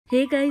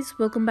Hey guys,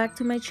 welcome back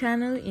to my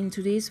channel. In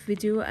today's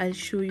video, I'll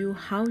show you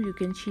how you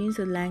can change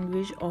the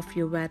language of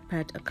your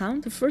Wattpad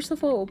account. So first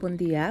of all, open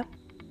the app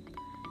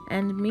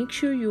and make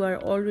sure you are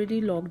already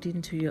logged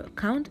into your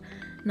account.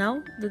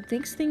 Now, the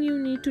next thing you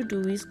need to do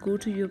is go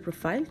to your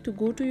profile. To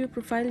go to your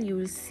profile, you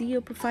will see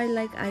a profile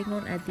like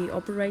icon at the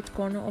upper right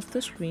corner of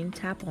the screen.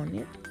 Tap on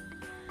it.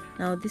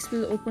 Now this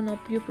will open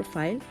up your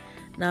profile.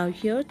 Now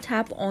here,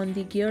 tap on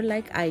the gear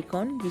like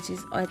icon, which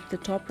is at the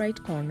top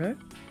right corner.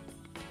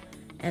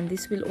 And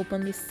this will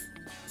open this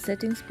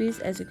settings page,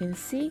 as you can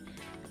see.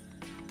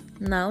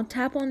 Now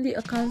tap on the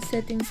account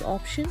settings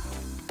option,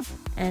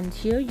 and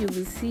here you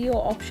will see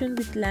your option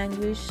with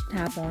language.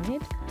 Tap on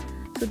it.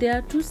 So there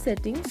are two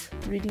settings,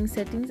 reading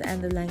settings and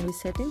the language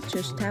settings.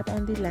 Just tap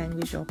on the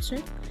language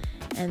option,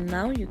 and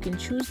now you can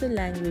choose the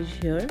language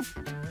here.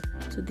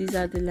 So these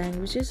are the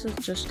languages, so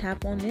just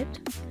tap on it,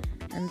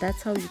 and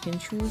that's how you can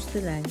choose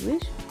the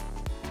language.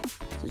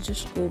 So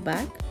just go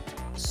back.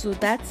 So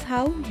that's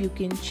how you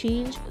can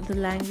change the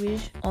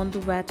language on the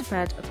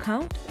Wattpad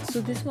account. So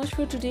this much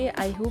for today.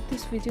 I hope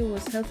this video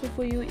was helpful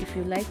for you. If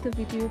you like the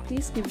video,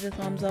 please give it a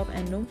thumbs up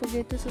and don't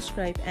forget to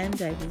subscribe, and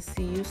I will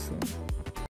see you soon.